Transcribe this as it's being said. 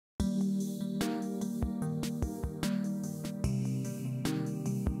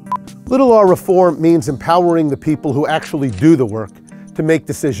Little r reform means empowering the people who actually do the work to make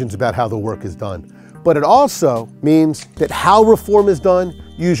decisions about how the work is done. But it also means that how reform is done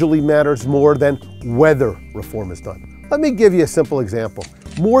usually matters more than whether reform is done. Let me give you a simple example.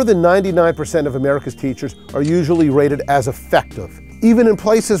 More than 99% of America's teachers are usually rated as effective, even in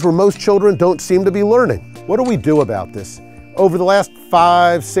places where most children don't seem to be learning. What do we do about this? Over the last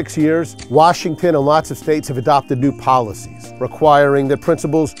 5-6 years, Washington and lots of states have adopted new policies requiring that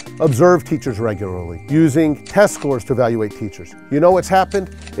principals observe teachers regularly, using test scores to evaluate teachers. You know what's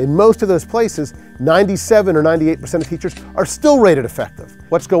happened? In most of those places, 97 or 98% of teachers are still rated effective.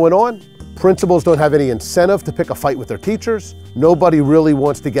 What's going on? Principals don't have any incentive to pick a fight with their teachers. Nobody really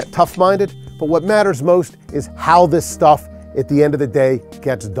wants to get tough-minded, but what matters most is how this stuff at the end of the day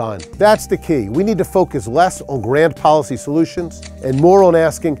gets done. That's the key. We need to focus less on grand policy solutions and more on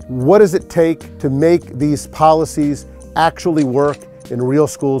asking, what does it take to make these policies actually work in real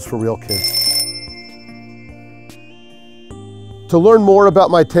schools for real kids? To learn more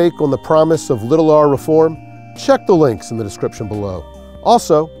about my take on the promise of little r reform, check the links in the description below.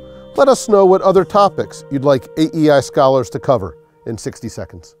 Also, let us know what other topics you'd like AEI scholars to cover in 60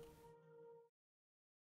 seconds.